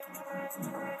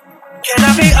Can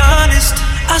I be honest?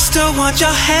 I still want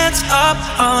your hands up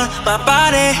on my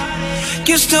body.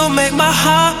 You still make my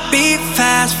heart beat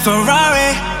fast.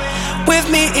 Ferrari with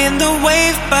me in the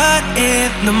wave, but in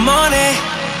the morning.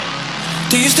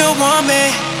 Do you still want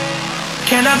me?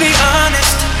 Can I be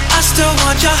honest? I still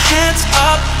want your hands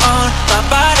up on my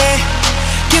body.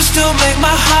 You still make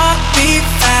my heart beat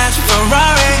fast.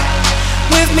 Ferrari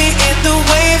with me in the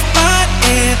wave, but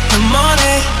in the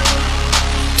morning.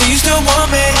 Do you still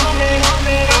want me?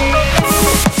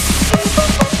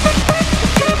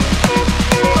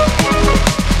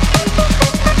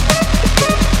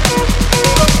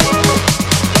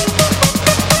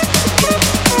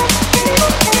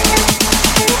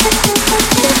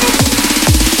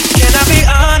 Can I be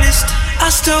honest? I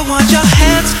still want your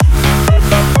hands.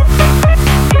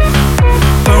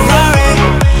 Ferrari,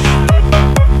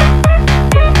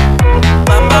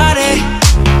 my body.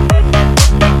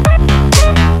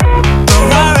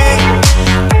 Ferrari.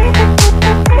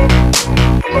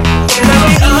 Can I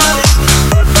be honest?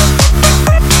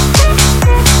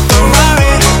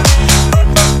 Ferrari.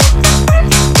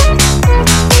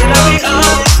 Can I be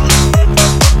honest?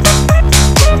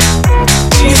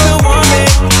 Do you still want me?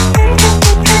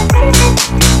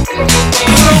 Do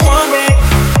you still want me?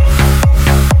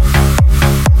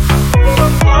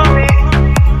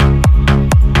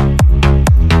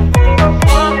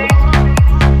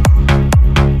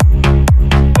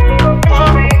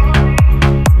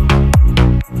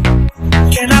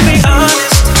 Can I be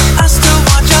honest? I still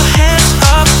want your hands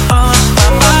up on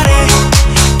my body.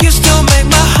 You still make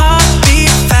my heart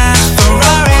beat fast.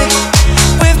 Ferrari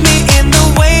with me in the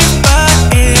wave, but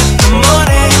in the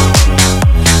morning.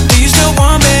 Do you still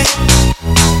want me?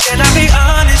 Can I be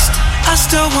honest? I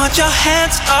still want your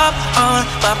hands up on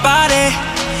my body.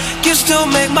 You still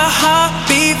make my heart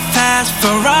beat fast.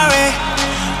 Ferrari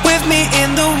with me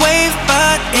in the wave,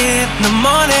 but in the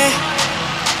morning.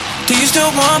 Do you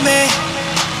still want me?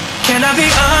 Can I be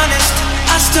honest?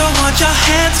 I still want your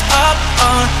hands up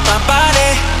on my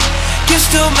body. You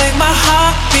still make my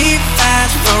heart beat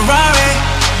fast. Ferrari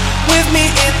with me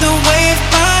in the wave,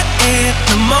 but in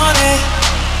the morning.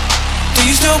 Do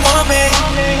you still want me?